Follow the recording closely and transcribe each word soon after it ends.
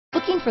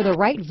Looking for the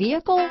right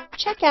vehicle?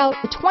 Check out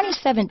the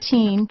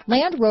 2017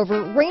 Land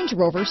Rover Range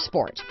Rover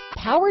Sport.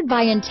 Powered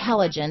by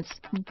intelligence,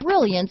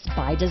 brilliance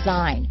by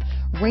design.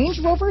 Range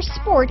Rover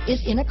Sport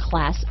is in a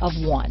class of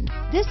one.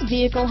 This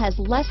vehicle has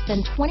less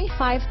than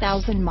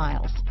 25,000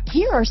 miles.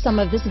 Here are some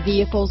of this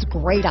vehicle's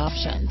great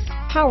options: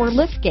 power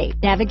liftgate,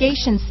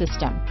 navigation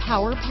system,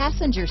 power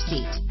passenger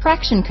seat,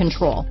 traction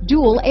control,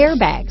 dual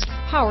airbags,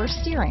 power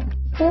steering,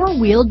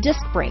 four-wheel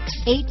disc brakes,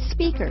 8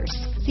 speakers,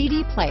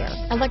 CD player,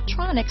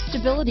 electronic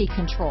stability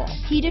control,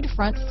 heated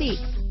front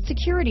seats,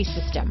 security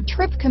system,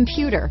 trip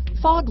computer,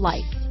 fog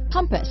lights,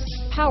 compass,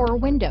 power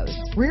windows,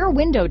 rear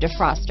window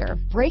defroster,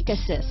 brake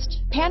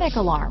assist, panic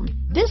alarm.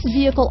 This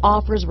vehicle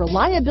offers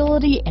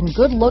reliability and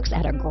good looks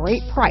at a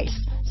great price.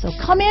 So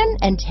come in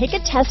and take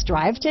a test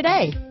drive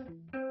today.